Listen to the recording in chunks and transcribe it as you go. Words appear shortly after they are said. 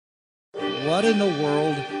What in the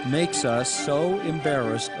world makes us so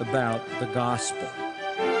embarrassed about the gospel?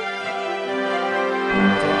 For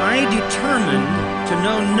I determined to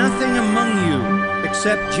know nothing among you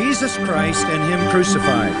except Jesus Christ and Him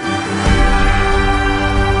crucified.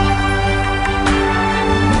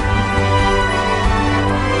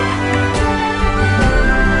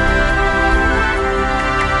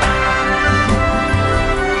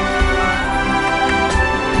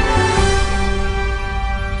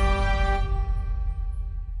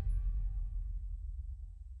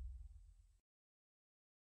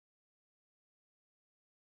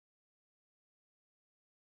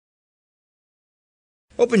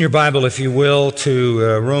 Open your Bible, if you will,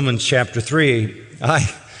 to Romans chapter 3.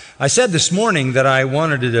 I said this morning that I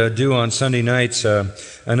wanted to do on Sunday nights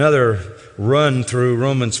another run through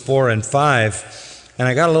Romans 4 and 5, and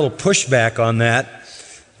I got a little pushback on that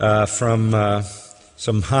from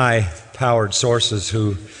some high-powered sources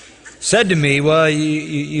who said to me, well,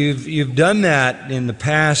 you've done that in the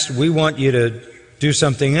past. We want you to do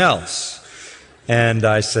something else. And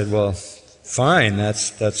I said, well, fine,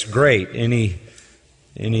 that's great. Any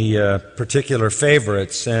particular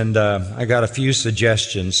favorites? And I got a few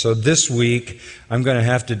suggestions. So this week, I'm going to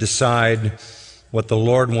have to decide what the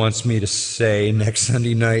Lord wants me to say next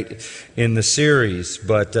Sunday night in the series.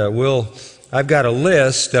 But I've got a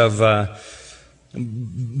list of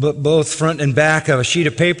both front and back of a sheet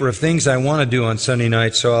of paper of things I want to do on Sunday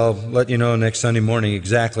night. So I'll let you know next Sunday morning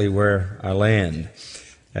exactly where I land.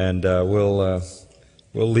 And we'll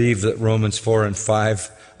leave Romans 4 and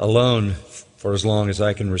 5 alone for as long as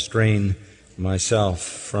I can restrain myself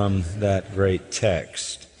from that great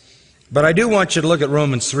text. But I do want you to look at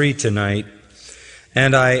Romans 3 tonight,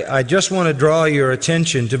 and I just want to draw your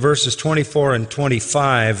attention to verses 24 and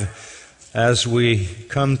 25 as we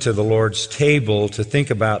come to the Lord's table to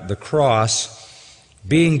think about the cross,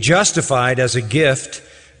 being justified as a gift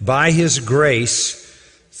by His grace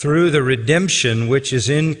through the redemption which is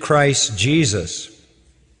in Christ Jesus,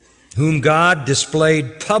 whom God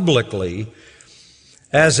displayed publicly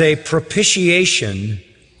as a propitiation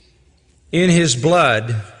in His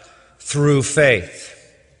blood through faith.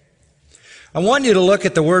 I want you to look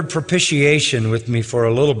at the word propitiation with me for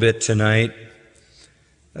a little bit tonight.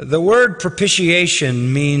 The word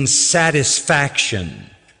propitiation means satisfaction.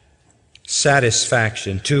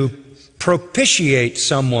 Satisfaction. To propitiate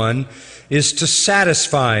someone is to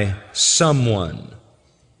satisfy someone.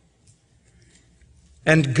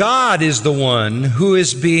 And God is the one who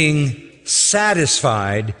is being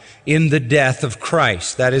satisfied in the death of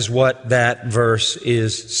Christ. That is what that verse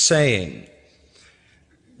is saying.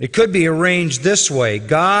 It could be arranged this way.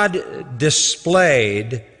 God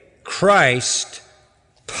displayed Christ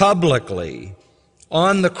publicly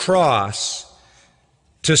on the cross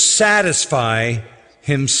to satisfy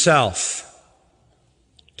Himself.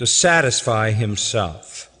 To satisfy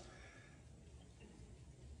Himself.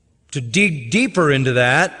 To dig deeper into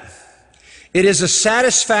that, it is a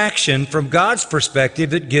satisfaction from God's perspective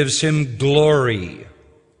that gives Him glory.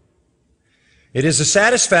 It is a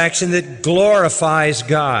satisfaction that glorifies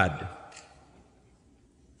God.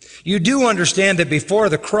 You do understand that before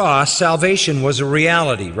the cross, salvation was a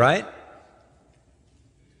reality, right?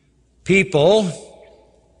 People,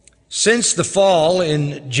 since the fall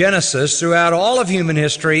in Genesis, throughout all of human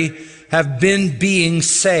history, have been being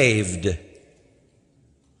saved.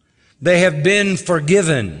 They have been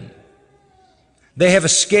forgiven. They have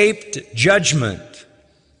escaped judgment.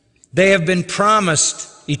 They have been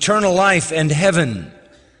promised eternal life and heaven.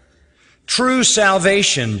 True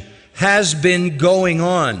salvation has been going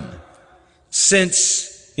on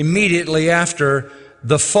since immediately after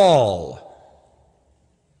the fall.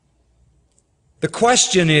 The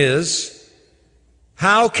question is,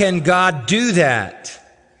 how can God do that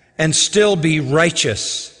and still be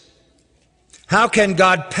righteous? How can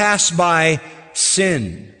God pass by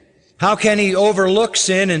sin? How can He overlook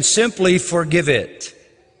sin and simply forgive it?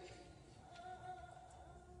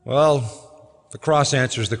 Well, the cross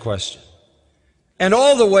answers the question. And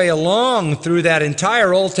all the way along through that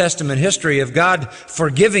entire Old Testament history of God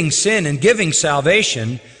forgiving sin and giving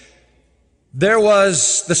salvation, there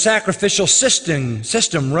was the sacrificial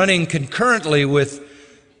system running concurrently with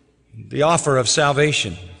the offer of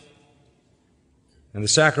salvation. And the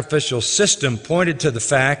sacrificial system pointed to the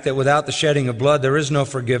fact that without the shedding of blood, there is no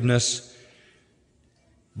forgiveness.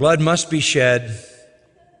 Blood must be shed.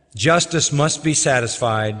 Justice must be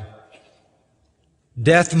satisfied.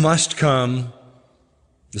 Death must come.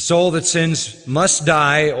 The soul that sins must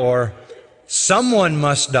die, or someone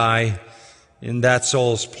must die in that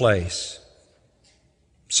soul's place.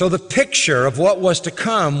 So the picture of what was to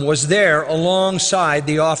come was there alongside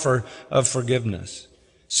the offer of forgiveness.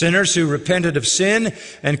 Sinners who repented of sin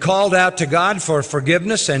and called out to God for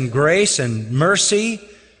forgiveness and grace and mercy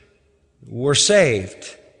were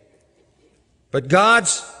saved. But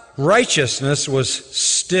God's righteousness was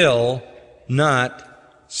still not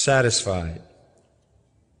satisfied.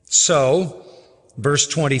 So, verse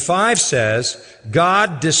 25 says,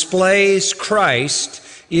 God displays Christ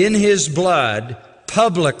in His blood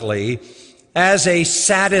publicly as a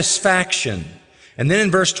satisfaction. And then in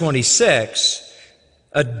verse 26,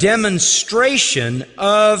 a demonstration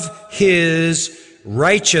of His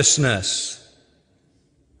righteousness,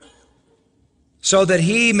 so that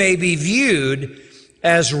He may be viewed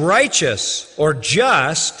as righteous or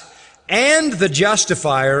just and the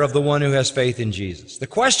justifier of the one who has faith in Jesus. The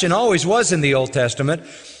question always was in the Old Testament,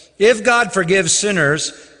 if God forgives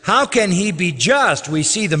sinners, how can He be just? We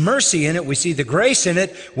see the mercy in it, we see the grace in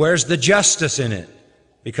it. Where's the justice in it?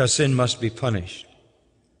 Because sin must be punished.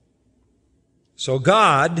 So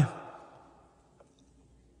God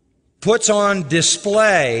puts on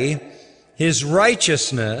display His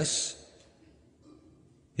righteousness,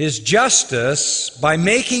 His justice, by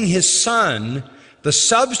making His Son the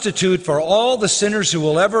substitute for all the sinners who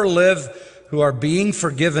will ever live, who are being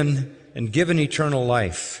forgiven and given eternal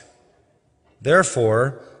life.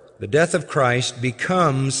 Therefore, the death of Christ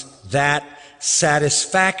becomes that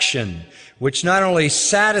satisfaction, which not only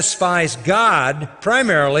satisfies God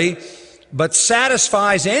primarily, but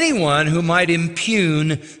satisfies anyone who might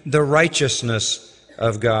impugn the righteousness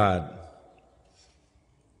of God.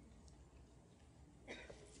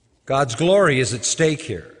 God's glory is at stake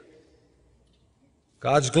here.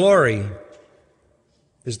 God's glory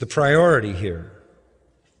is the priority here.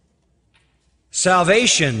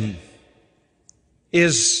 Salvation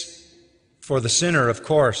is, for the sinner, of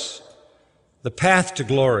course, the path to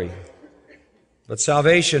glory. But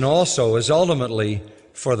salvation also is ultimately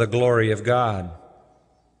for the glory of God.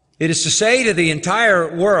 It is to say to the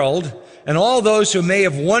entire world and all those who may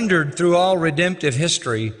have wandered through all redemptive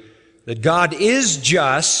history that God is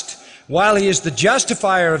just. While He is the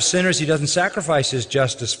justifier of sinners, He doesn't sacrifice His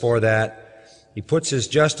justice for that. He puts His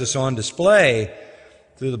justice on display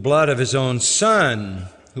through the blood of His own Son,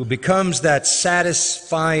 who becomes that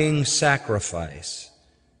satisfying sacrifice.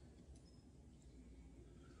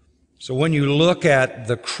 So when you look at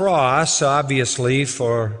the cross, obviously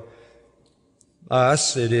for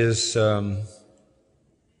us, it is the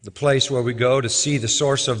place where we go to see the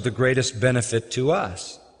source of the greatest benefit to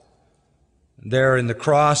us. There in the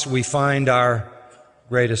cross we find our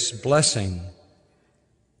greatest blessing.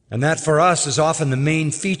 And that for us is often the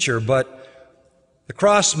main feature, but the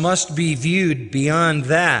cross must be viewed beyond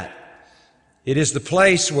that. It is the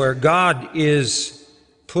place where God is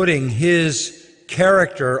putting His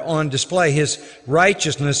character on display, His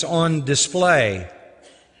righteousness on display.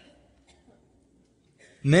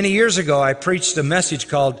 Many years ago, I preached a message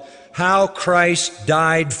called How Christ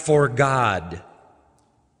Died for God.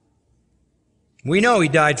 We know He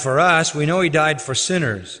died for us. We know He died for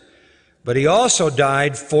sinners. But He also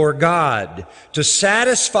died for God, to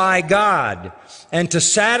satisfy God and to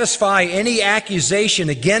satisfy any accusation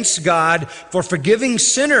against God for forgiving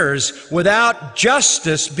sinners without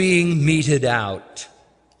justice being meted out.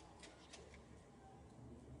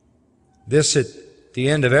 This, at the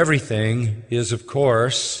end of everything, is, of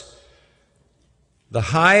course, the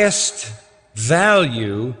highest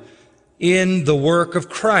value in the work of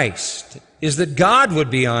Christ, is that God would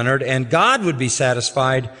be honored and God would be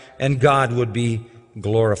satisfied and God would be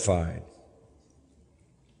glorified.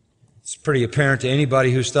 It's pretty apparent to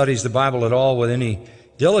anybody who studies the Bible at all with any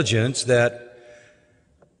diligence that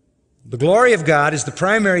the glory of God is the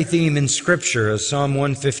primary theme in Scripture. As Psalm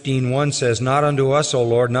 115:1 says, "Not unto us, O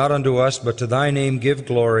Lord, not unto us, but to Thy name give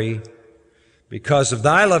glory, because of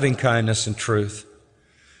Thy loving kindness and truth."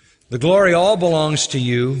 The glory all belongs to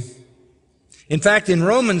You. In fact, in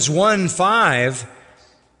Romans 1:5,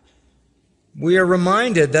 we are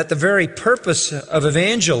reminded that the very purpose of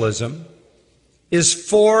evangelism is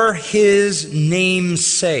for His name's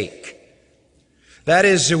sake. That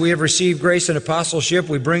is, we have received grace and apostleship.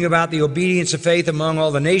 We bring about the obedience of faith among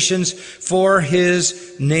all the nations for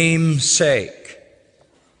His name's sake.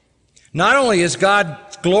 Not only is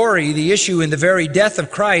God's glory the issue in the very death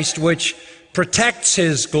of Christ, which protects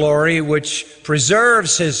His glory, which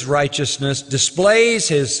preserves His righteousness, displays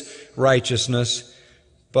His righteousness,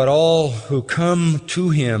 but all who come to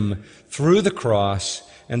Him through the cross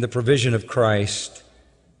and the provision of Christ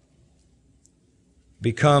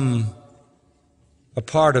become a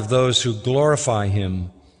part of those who glorify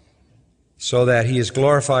Him so that he is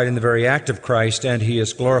glorified in the very act of Christ, and he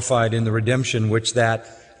is glorified in the redemption which that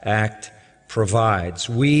act provides.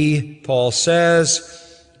 We, Paul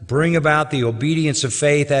says, bring about the obedience of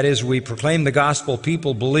faith. That is, we proclaim the gospel,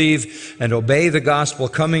 people believe and obey the gospel,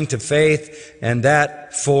 coming to faith, and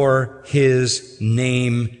that for his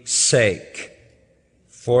name's sake,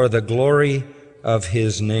 for the glory of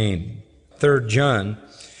his name. 3 John,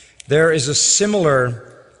 there is a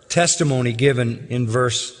similar testimony given in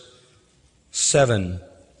verse 7.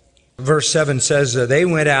 Verse 7 says, they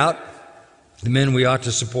went out, the men we ought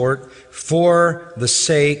to support, for the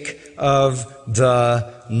sake of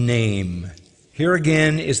the name. Here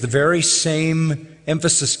again is the very same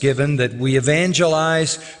emphasis given, that we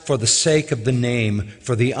evangelize for the sake of the name,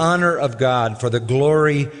 for the honor of God, for the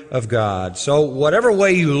glory of God. So whatever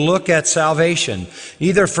way you look at salvation,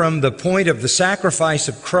 either from the point of the sacrifice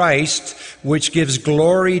of Christ, which gives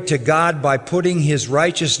glory to God by putting his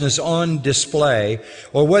righteousness on display,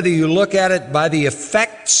 or whether you look at it by the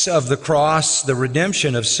effects of the cross, the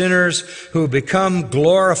redemption of sinners who become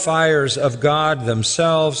glorifiers of God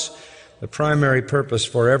themselves, the primary purpose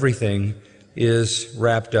for everything is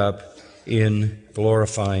wrapped up in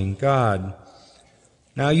glorifying God.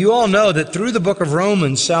 Now, you all know that through the book of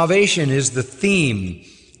Romans, salvation is the theme.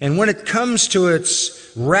 And when it comes to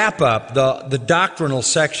its wrap-up, the doctrinal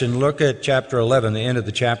section, look at chapter 11, the end of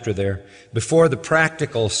the chapter there, before the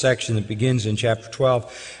practical section that begins in chapter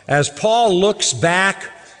 12. As Paul looks back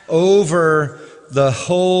over the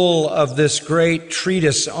whole of this great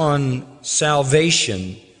treatise on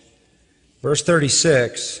salvation, verse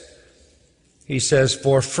 36, he says,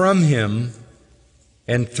 for from him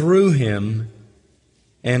and through him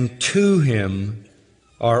and to him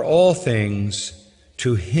are all things,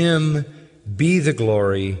 to him be the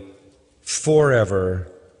glory forever.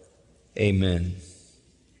 Amen.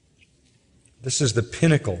 This is the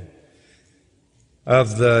pinnacle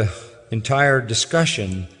of the entire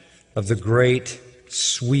discussion of the great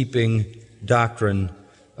sweeping doctrine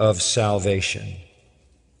of salvation.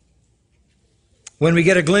 When we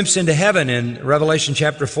get a glimpse into heaven in Revelation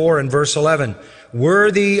chapter 4 and verse 11,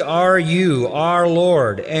 worthy are you, our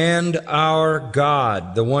Lord and our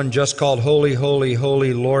God, the one just called Holy, Holy,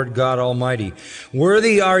 Holy, Lord God Almighty.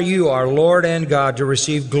 Worthy are you, our Lord and God, to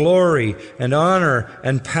receive glory and honor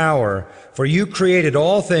and power, for you created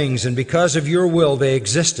all things, and because of your will they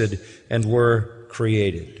existed and were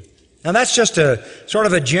created. Now that's just a sort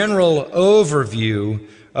of a general overview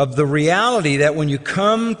of the reality that when you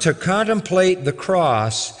come to contemplate the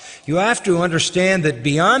cross, you have to understand that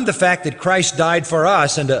beyond the fact that Christ died for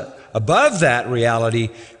us, and above that reality,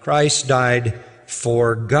 Christ died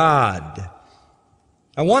for God.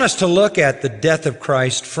 I want us to look at the death of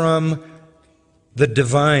Christ from the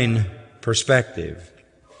divine perspective,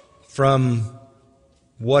 from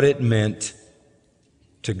what it meant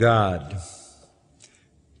to God.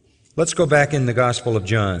 Let's go back in the Gospel of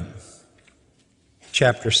John,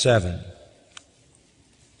 chapter 7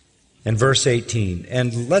 and verse 18.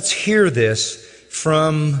 And let's hear this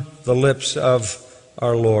from the lips of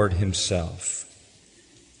our Lord himself.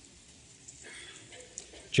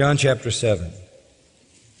 John chapter 7.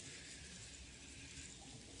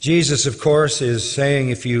 Jesus, of course, is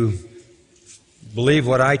saying, if you believe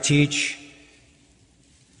what I teach,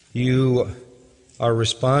 you are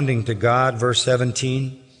responding to God. Verse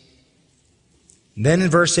 17. Then in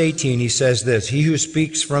verse 18 he says this, he who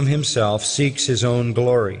speaks from himself seeks his own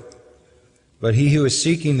glory. But he who is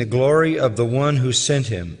seeking the glory of the one who sent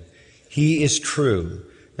him, he is true,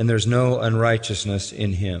 and there's no unrighteousness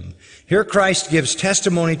in him. Here Christ gives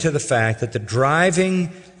testimony to the fact that the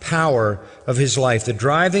driving power of his life, the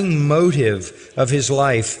driving motive of his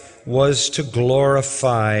life was to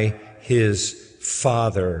glorify his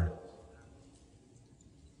Father.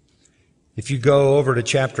 If you go over to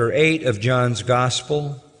chapter 8 of John's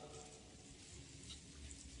Gospel,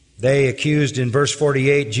 they accused in verse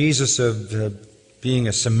 48 Jesus of being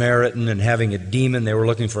a Samaritan and having a demon. They were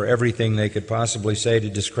looking for everything they could possibly say to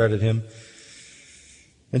discredit him.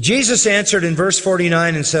 And Jesus answered in verse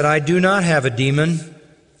 49 and said, I do not have a demon,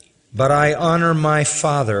 but I honor my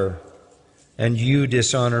Father, and you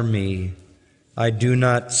dishonor me. I do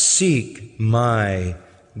not seek my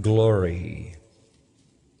glory.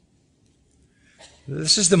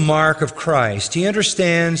 This is the mark of Christ. He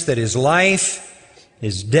understands that his life,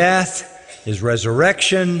 his death, his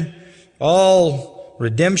resurrection, all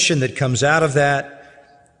redemption that comes out of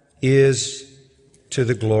that is to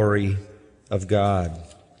the glory of God.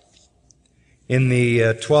 In the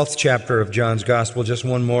 12th chapter of John's Gospel, just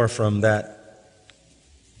one more from that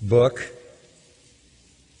book,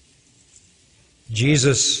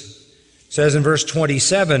 Jesus It says in verse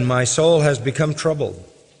 27, my soul has become troubled.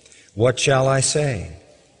 What shall I say?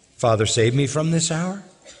 Father, save me from this hour?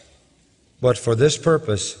 But for this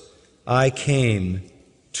purpose I came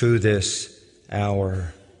to this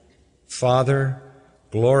hour. Father,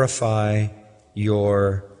 glorify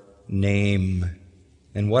your name.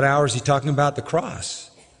 And what hour is he talking about? The cross.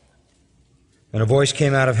 And a voice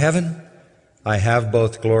came out of heaven, I have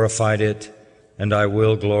both glorified it, and I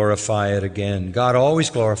will glorify it again. God always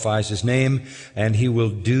glorifies His name, and He will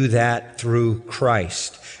do that through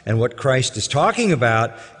Christ. And what Christ is talking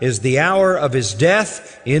about is the hour of His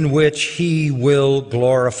death in which He will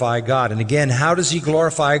glorify God. And again, how does He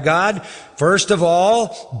glorify God? First of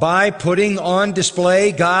all, by putting on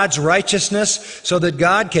display God's righteousness so that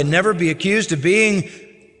God can never be accused of being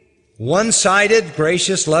one-sided,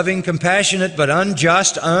 gracious, loving, compassionate, but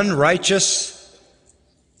unjust, unrighteous.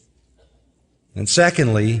 And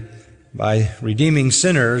secondly, by redeeming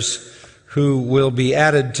sinners who will be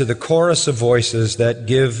added to the chorus of voices that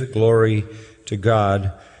give glory to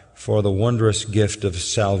God for the wondrous gift of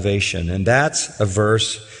salvation. And that's a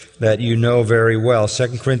verse that you know very well,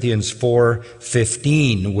 2 Corinthians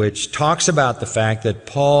 4:15, which talks about the fact that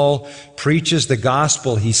Paul preaches the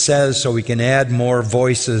gospel, he says, so we can add more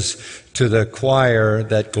voices to the choir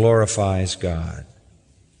that glorifies God.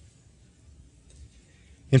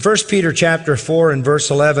 In 1 Peter chapter 4 and verse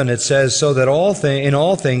 11, it says, so that in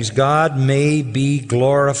all things God may be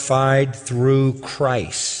glorified through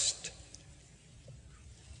Christ.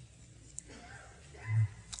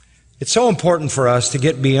 It's so important for us to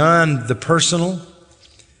get beyond the personal.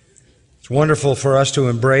 It's wonderful for us to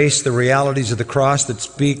embrace the realities of the cross that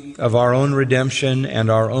speak of our own redemption and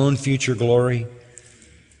our own future glory.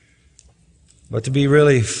 But to be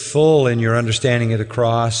really full in your understanding of the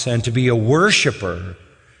cross and to be a worshiper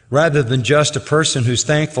rather than just a person who's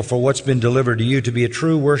thankful for what's been delivered to you, to be a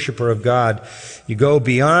true worshiper of God, you go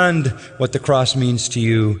beyond what the cross means to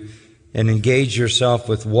you and engage yourself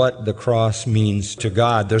with what the cross means to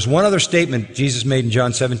God. There's one other statement Jesus made in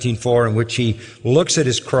John 17:4 in which He looks at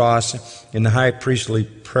His cross in the high priestly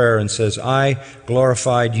prayer and says, I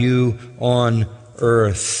glorified you on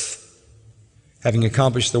earth, having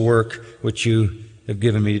accomplished the work which you have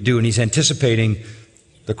given me to do. And He's anticipating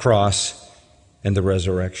the cross and the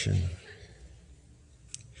resurrection.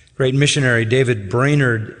 Great missionary David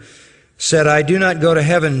Brainerd said, I do not go to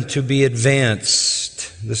heaven to be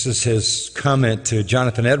advanced. This is his comment to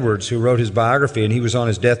Jonathan Edwards, who wrote his biography, and he was on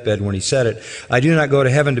his deathbed when he said it. I do not go to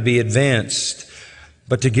heaven to be advanced,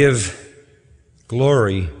 but to give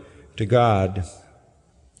glory to God.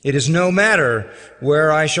 It is no matter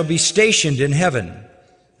where I shall be stationed in heaven.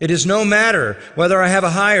 It is no matter whether I have a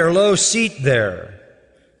high or low seat there,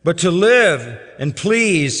 but to live and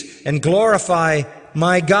please and glorify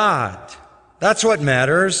my God. That's what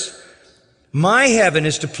matters. My heaven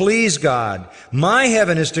is to please God. My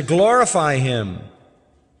heaven is to glorify Him,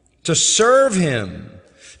 to serve Him,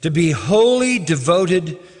 to be wholly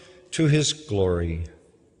devoted to His glory.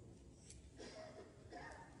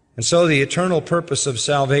 And so the eternal purpose of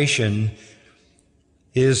salvation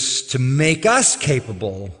is to make us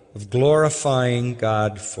capable of glorifying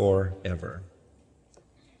God forever.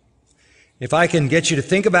 If I can get you to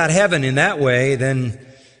think about heaven in that way, then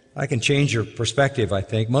I can change your perspective, I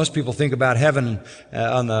think. Most people think about heaven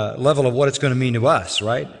on the level of what it's going to mean to us,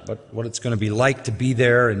 right? What it's going to be like to be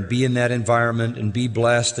there and be in that environment and be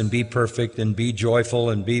blessed and be perfect and be joyful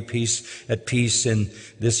and be at peace in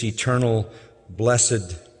this eternal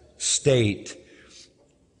blessed state.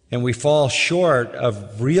 And we fall short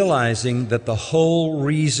of realizing that the whole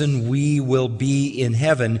reason we will be in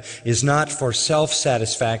heaven is not for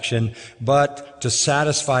self-satisfaction, but to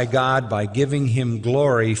satisfy God by giving Him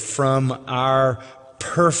glory from our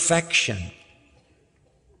perfection.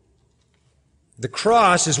 The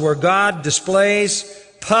cross is where God displays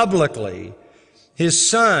publicly His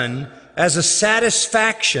Son as a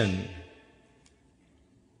satisfaction,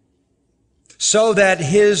 so that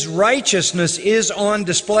His righteousness is on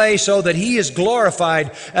display, so that He is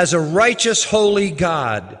glorified as a righteous, holy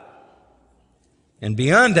God. And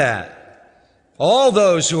beyond that, all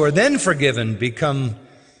those who are then forgiven become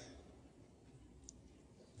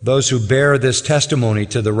those who bear this testimony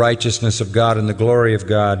to the righteousness of God and the glory of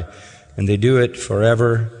God, and they do it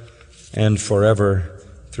forever and forever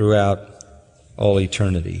throughout all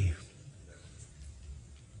eternity.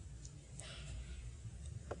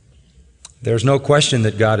 There's no question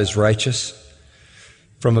that God is righteous.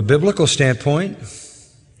 From a biblical standpoint,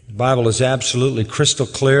 the Bible is absolutely crystal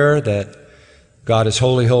clear that God is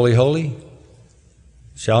holy, holy, holy.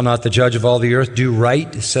 Shall not the judge of all the earth do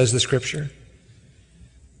right, says the Scripture?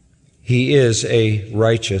 He is a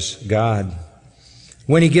righteous God.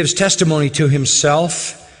 When He gives testimony to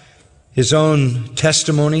Himself, His own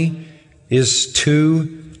testimony is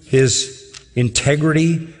to His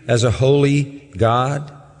integrity as a holy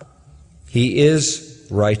God. He is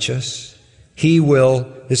righteous. He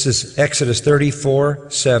will, this is Exodus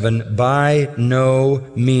 34:7, by no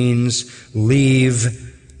means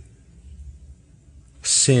leave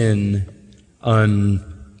sin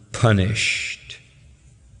unpunished.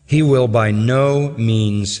 He will by no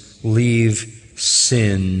means leave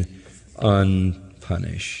sin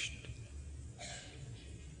unpunished.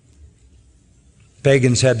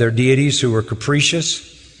 Pagans had their deities who were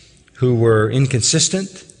capricious, who were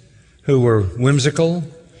inconsistent, who were whimsical.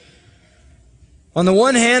 On the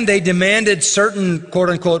one hand, they demanded certain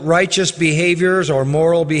quote-unquote righteous behaviors or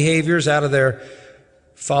moral behaviors out of their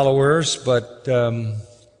followers, but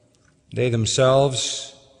they themselves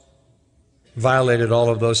violated all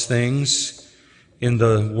of those things in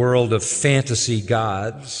the world of fantasy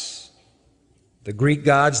gods. The Greek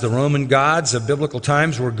gods, the Roman gods of biblical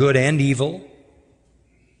times were good and evil,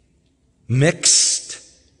 mixed.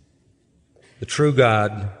 The true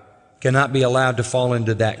God cannot be allowed to fall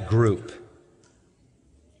into that group.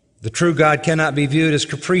 The true God cannot be viewed as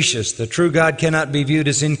capricious. The true God cannot be viewed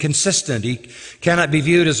as inconsistent. He cannot be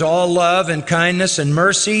viewed as all love and kindness and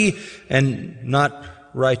mercy and not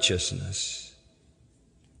righteousness.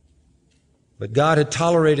 But God had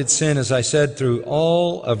tolerated sin, as I said, through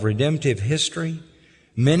all of redemptive history.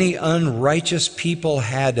 Many unrighteous people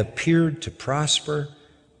had appeared to prosper,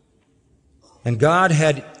 and God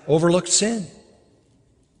had overlooked sin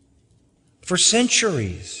for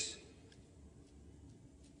centuries.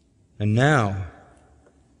 And now,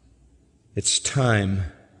 it's time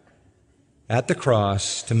at the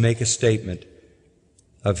cross to make a statement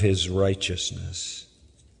of His righteousness.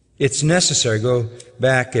 It's necessary. Go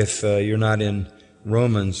back, if you're not in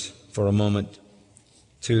Romans for a moment,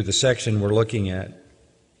 to the section we're looking at.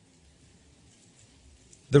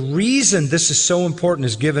 The reason this is so important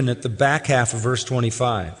is given at the back half of verse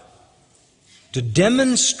 25. To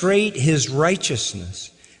demonstrate His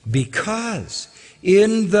righteousness, because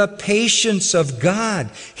in the patience of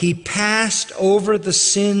God, He passed over the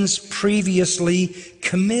sins previously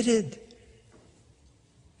committed.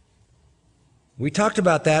 We talked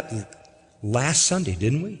about that last Sunday,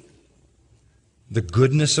 didn't we? The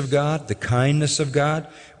goodness of God, the kindness of God,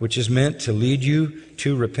 which is meant to lead you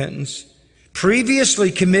to repentance. Previously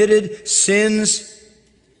committed sins,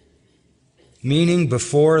 meaning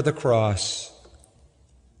before the cross.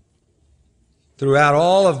 Throughout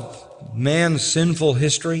all of man's sinful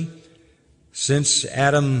history, since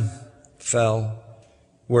Adam fell,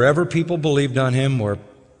 wherever people believed on Him, or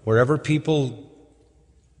wherever people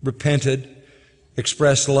repented,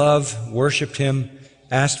 expressed love, worshiped Him,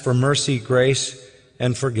 asked for mercy, grace,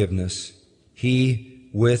 and forgiveness, He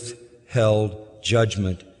withheld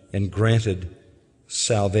judgment and granted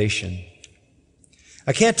salvation.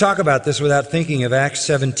 I can't talk about this without thinking of Acts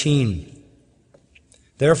 17.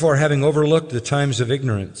 Therefore, having overlooked the times of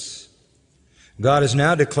ignorance, God is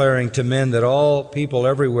now declaring to men that all people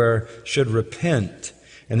everywhere should repent.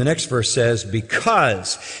 And the next verse says,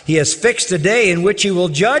 because He has fixed a day in which He will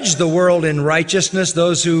judge the world in righteousness,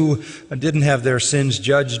 those who didn't have their sins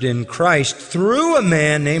judged in Christ, through a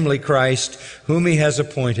man, namely Christ, whom He has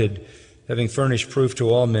appointed, having furnished proof to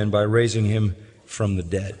all men by raising Him from the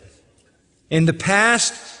dead. In the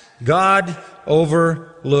past, God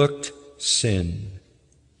overlooked sin.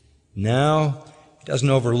 Now, He doesn't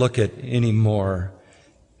overlook it anymore.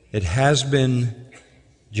 It has been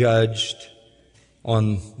judged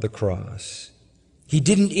on the cross. He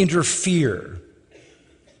didn't interfere.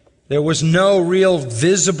 There was no real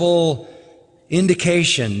visible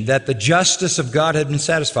indication that the justice of God had been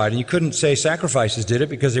satisfied. And you couldn't say sacrifices did it,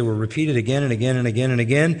 because they were repeated again and again and again and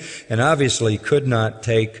again, and obviously could not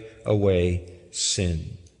take away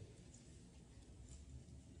sin.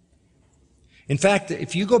 In fact,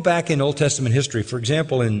 if you go back in Old Testament history, for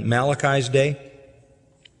example, in Malachi's day,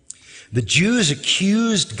 the Jews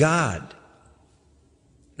accused God.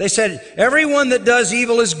 They said, everyone that does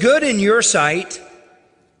evil is good in your sight,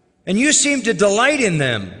 and you seem to delight in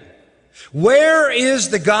them. Where is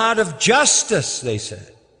the God of justice, they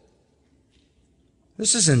said.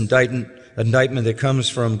 This is an indictment that comes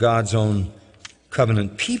from God's own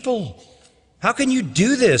covenant people. How can you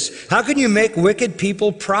do this? How can you make wicked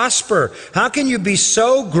people prosper? How can you be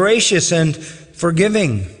so gracious and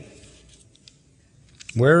forgiving?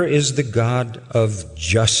 Where is the God of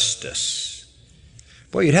justice?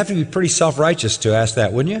 Boy, you'd have to be pretty self-righteous to ask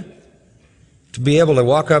that, wouldn't you? To be able to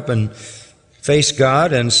walk up and face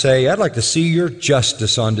God and say, I'd like to see your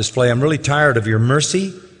justice on display. I'm really tired of your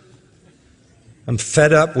mercy. I'm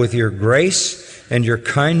fed up with your grace and your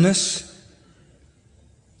kindness.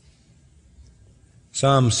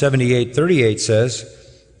 Psalm 78:38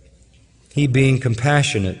 says, He, being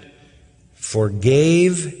compassionate,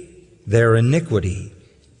 forgave their iniquity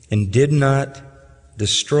and did not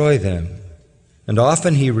destroy them. And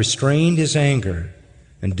often He restrained His anger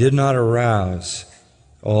and did not arouse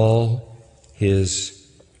all His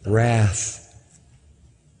wrath.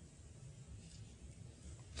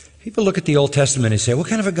 People look at the Old Testament and say, what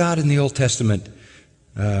kind of a God in the Old Testament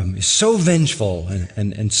is so vengeful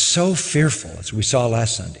and so fearful, as we saw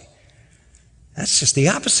last Sunday? That's just the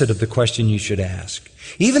opposite of the question you should ask.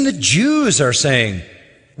 Even the Jews are saying,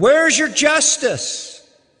 where's your justice?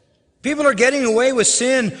 People are getting away with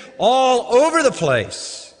sin all over the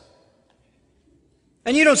place.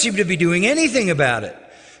 And you don't seem to be doing anything about it.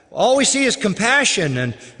 All we see is compassion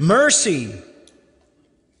and mercy.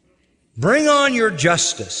 Bring on your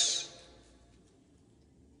justice.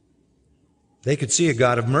 They could see a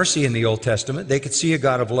God of mercy in the Old Testament. They could see a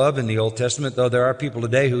God of love in the Old Testament, though there are people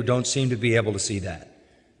today who don't seem to be able to see that.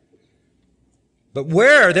 But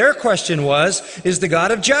where, their question was, is the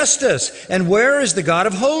God of justice? And where is the God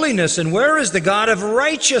of holiness? And where is the God of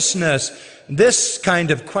righteousness? This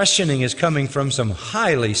kind of questioning is coming from some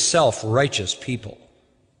highly self-righteous people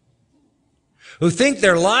who think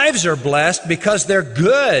their lives are blessed because they're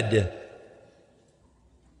good.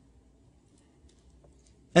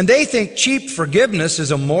 And they think cheap forgiveness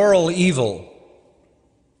is a moral evil.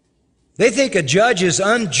 They think a judge is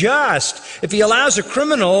unjust if he allows a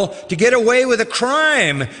criminal to get away with a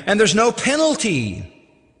crime and there's no penalty.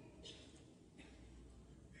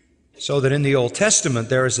 So that in the Old Testament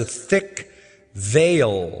there is a thick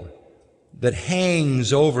veil that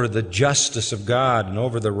hangs over the justice of God and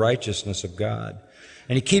over the righteousness of God.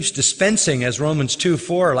 And He keeps dispensing, as Romans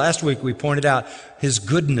 2:4, last week we pointed out, His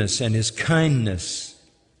goodness and His kindness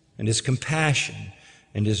and His compassion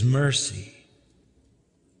and His mercy.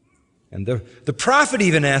 And the prophet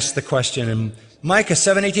even asked the question in Micah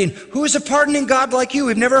 7:18, who is a pardoning God like you?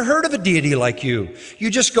 We've never heard of a deity like you. You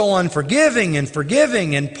just go on forgiving and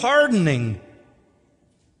forgiving and pardoning.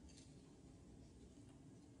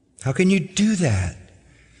 How can you do that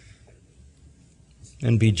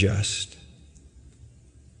and be just?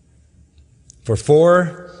 For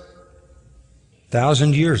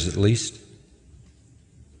 4,000 years at least,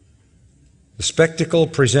 the spectacle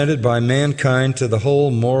presented by mankind to the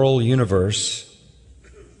whole moral universe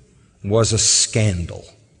was a scandal.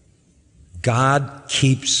 God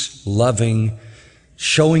keeps loving,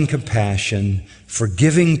 showing compassion,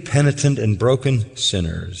 forgiving penitent and broken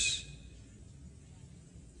sinners.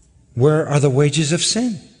 Where are the wages of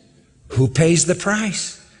sin? Who pays the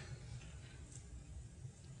price?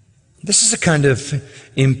 This is a kind of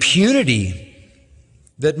impunity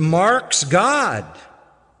that marks God.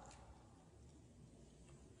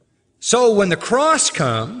 So when the cross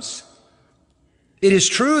comes, it is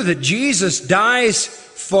true that Jesus dies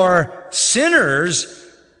for sinners,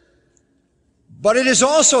 but it is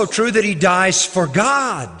also true that He dies for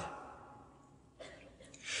God,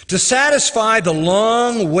 to satisfy the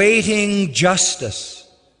long-waiting justice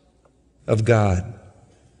of God,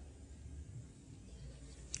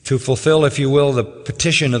 to fulfill, if you will, the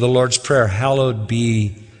petition of the Lord's Prayer, hallowed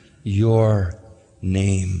be your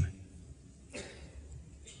name.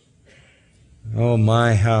 Oh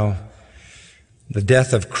my, how the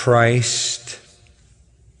death of Christ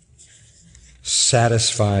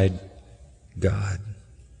satisfied God,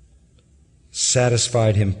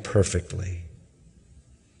 satisfied Him perfectly.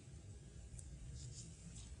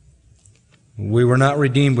 We were not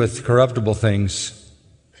redeemed with corruptible things,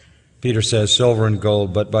 Peter says, silver and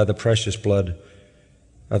gold, but by the precious blood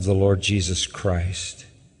of the Lord Jesus Christ.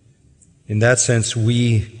 In that sense,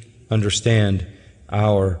 we understand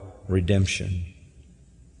our redemption.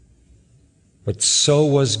 But so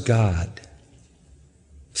was God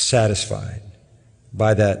satisfied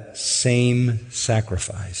by that same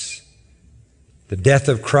sacrifice. The death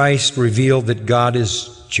of Christ revealed that God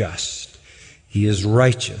is just. He is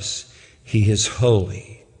righteous. He is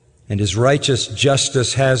holy. And His righteous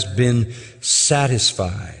justice has been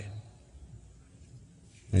satisfied.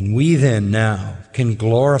 And we then now can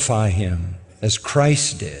glorify Him as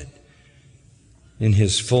Christ did in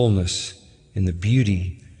His fullness, in the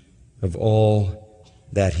beauty of all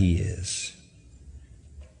that He is.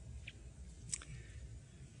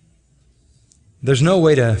 There's no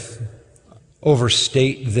way to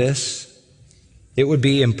overstate this. It would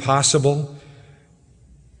be impossible.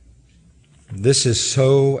 This is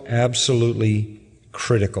so absolutely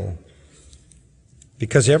critical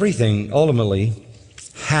Because everything ultimately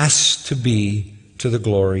has to be to the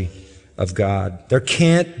glory of God. There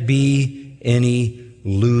can't be any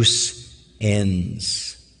loose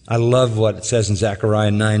ends. I love what it says in Zechariah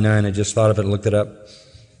 9:9. I just thought of it and looked it up.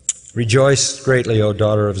 Rejoice greatly, O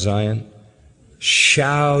daughter of Zion.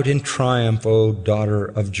 Shout in triumph, O daughter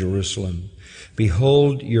of Jerusalem.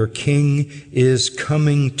 Behold, your king is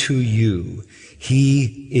coming to you.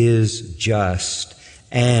 He is just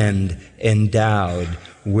and endowed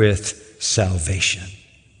with salvation.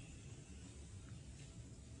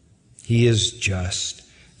 He is just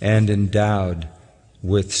and endowed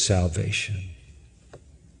with salvation.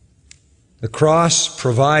 The cross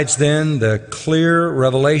provides then the clear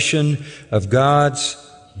revelation of God's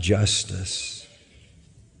justice.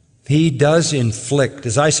 He does inflict,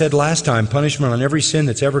 as I said last time, punishment on every sin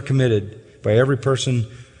that's ever committed by every person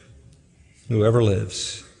who ever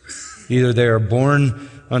lives. Either they are born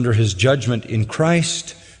under His judgment in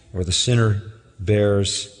Christ, or the sinner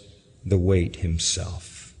bears the weight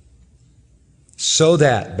himself. So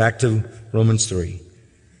that, back to Romans 3,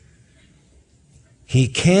 He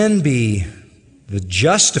can be the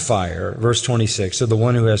justifier, verse 26, of the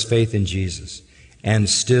one who has faith in Jesus, and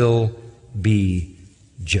still be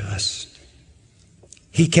just.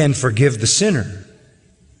 He can forgive the sinner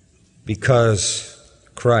because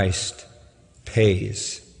Christ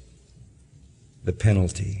pays the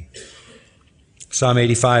penalty. Psalm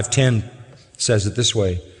 85:10 says it this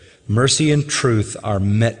way: mercy and truth are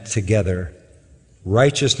met together.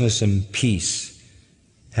 Righteousness and peace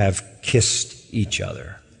have kissed each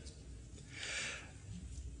other.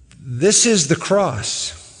 This is the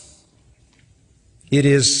cross. It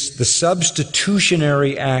is the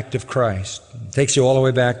substitutionary act of Christ. It takes you all the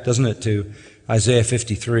way back, doesn't it, to Isaiah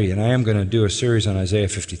 53. And I am going to do a series on Isaiah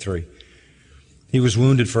 53. He was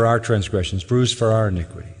wounded for our transgressions, bruised for our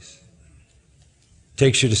iniquities. It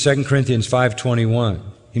takes you to 2 Corinthians 5:21.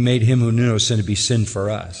 He made Him who knew no sin to be sin for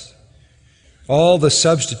us. All the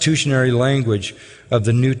substitutionary language of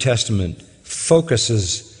the New Testament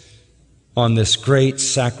focuses on this great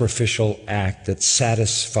sacrificial act that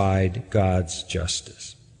satisfied God's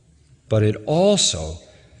justice. But it also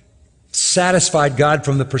satisfied God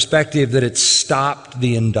from the perspective that it stopped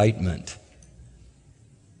the indictment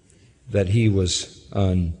that He was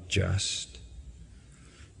unjust.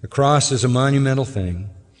 The cross is a monumental thing.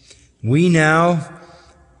 We now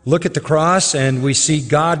look at the cross and we see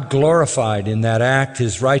God glorified in that act,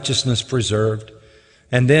 His righteousness preserved.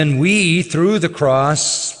 And then we, through the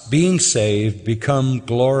cross, being saved, become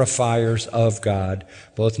glorifiers of God,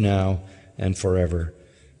 both now and forever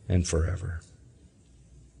and forever.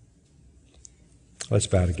 Let's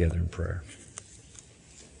bow together in prayer.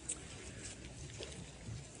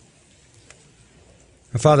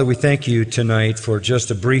 Father, we thank You tonight for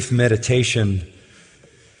just a brief meditation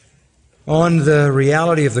on the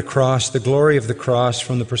reality of the cross, the glory of the cross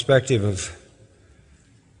from the perspective of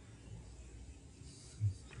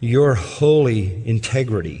Your holy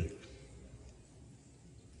integrity.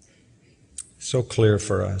 So clear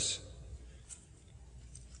for us.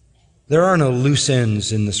 There are no loose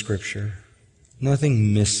ends in the Scripture.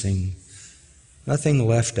 Nothing missing. Nothing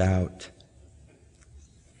left out.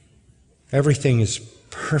 Everything is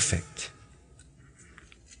perfect.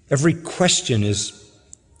 Every question is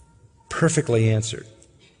perfectly answered.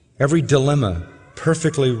 Every dilemma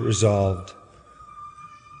perfectly resolved.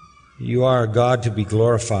 You are a God to be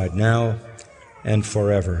glorified now and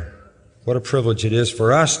forever. What a privilege it is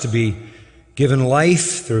for us to be given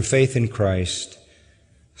life through faith in Christ,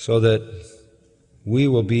 so that we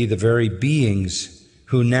will be the very beings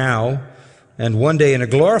who now, and one day in a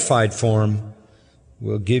glorified form,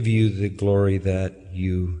 will give You the glory that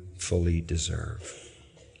You fully deserve.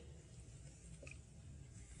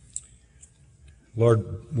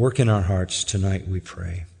 Lord, work in our hearts tonight, we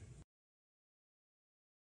pray.